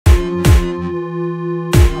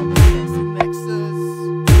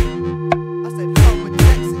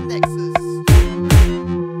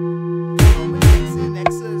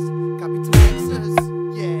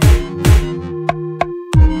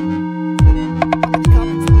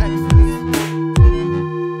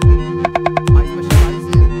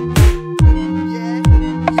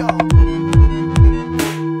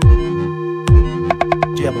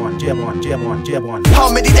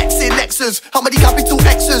How many capital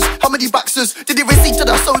X's? How many baxers did it receive to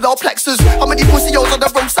the solar plexus? How many pussios on the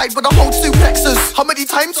wrong side with the whole suplexes? How many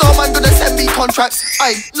times are man gonna send me contracts?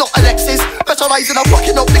 I'm not Alexis, specialise in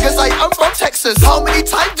fucking up niggas like I'm from Texas. How many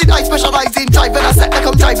times did I specialise in driving a set like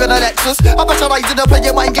I'm driving a Lexus? I specialise in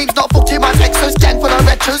playing mind games, not fucking my Texas, gang for the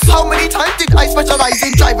retros. How many times did I specialise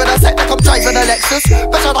in driving a set like I'm driving a Lexus?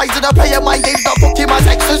 Specialise in playing mind games, not fucking my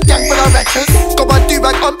Texas, gang for the retros. Got my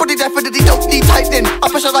do-rag on, but it definitely don't need tightening. I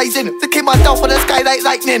specialise in the king man down for the sky like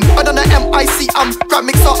lightning. And on the MIC, I'm Grand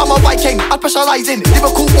Mixer, I'm a Viking. I specialise in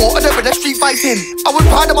lyrical war and the street fighting. I was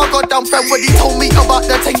proud of my goddamn friend when he told me about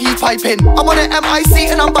the thing he's piping. I'm on the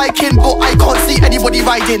MIC and I'm biking, but I can't see anybody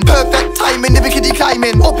riding. Perfect timing, the bikini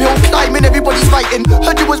climbing, uphill climbing, everybody's writing.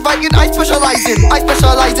 Heard you was writing, I specialise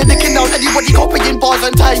in nicking down anybody copying bars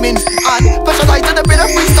and timing. And specialise in a bit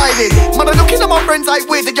of freestyling. Man, I'm looking at my friends like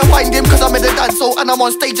where did you find him? Cause I'm in the dance hall and I'm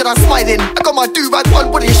on stage and I'm smiling. I got my do-rag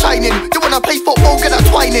on, but it's shining. You wanna play football, get a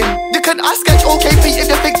twining. You can ask sketch or KP if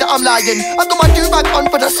you think that I'm lying. I got my do-rag on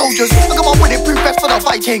for the soldiers, I got my winning proof vest for the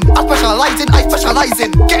Viking. I specialise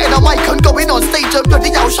in getting a mic and going on stage and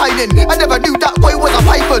bloody out shining. I never knew that boy was a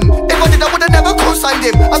python. If I did, I would've never co-signed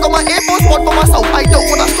him. I got my Air Force One for myself. I don't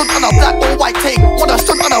wanna stood on a black or white thing. Wanna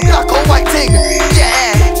stood on a black or white thing.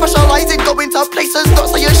 Yeah, specialising, going to places, not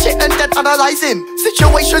saying shit and then analysing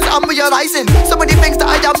situations I'm realising. So many things that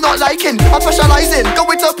I am not liking. I specialise in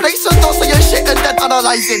going to places, not saying shit and then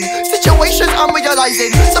analysing situations I'm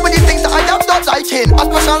realising. So many things that I am not liking. I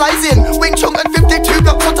specialise in Wing Chun and 52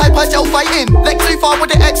 blocks on type of gel fighting. Legs too far with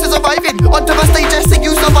the X is arriving. Onto the stage, just see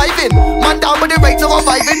you surviving. Man down with the rate, no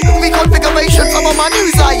reviving. Reconfiguration from a man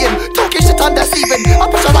who's lying. Talking shit and deceiving. I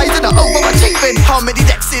specialise in overachieving. How many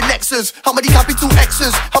decks in Lexus? How many capital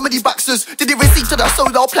X's? How many baxers did it receive to the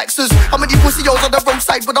solar plexus? How many pussios on the wrong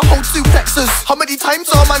side with the whole suplexes? How many times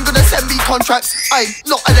are man gonna send me contracts? I'm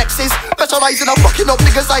not Alexis, specialise in fucking up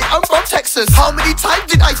niggas like I'm from Texas. How many times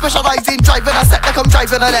did I specialise in driving a set like I'm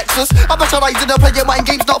driving a Lexus? I specialise in playing mind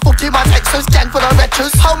games, not fucking my Texas, gang for the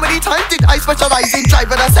retros. How many times did I specialise in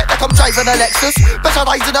driving a set like I'm driving a Lexus?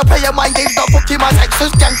 Specialise in playing mind games, not fucking my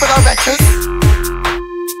Texas, gang for the retros.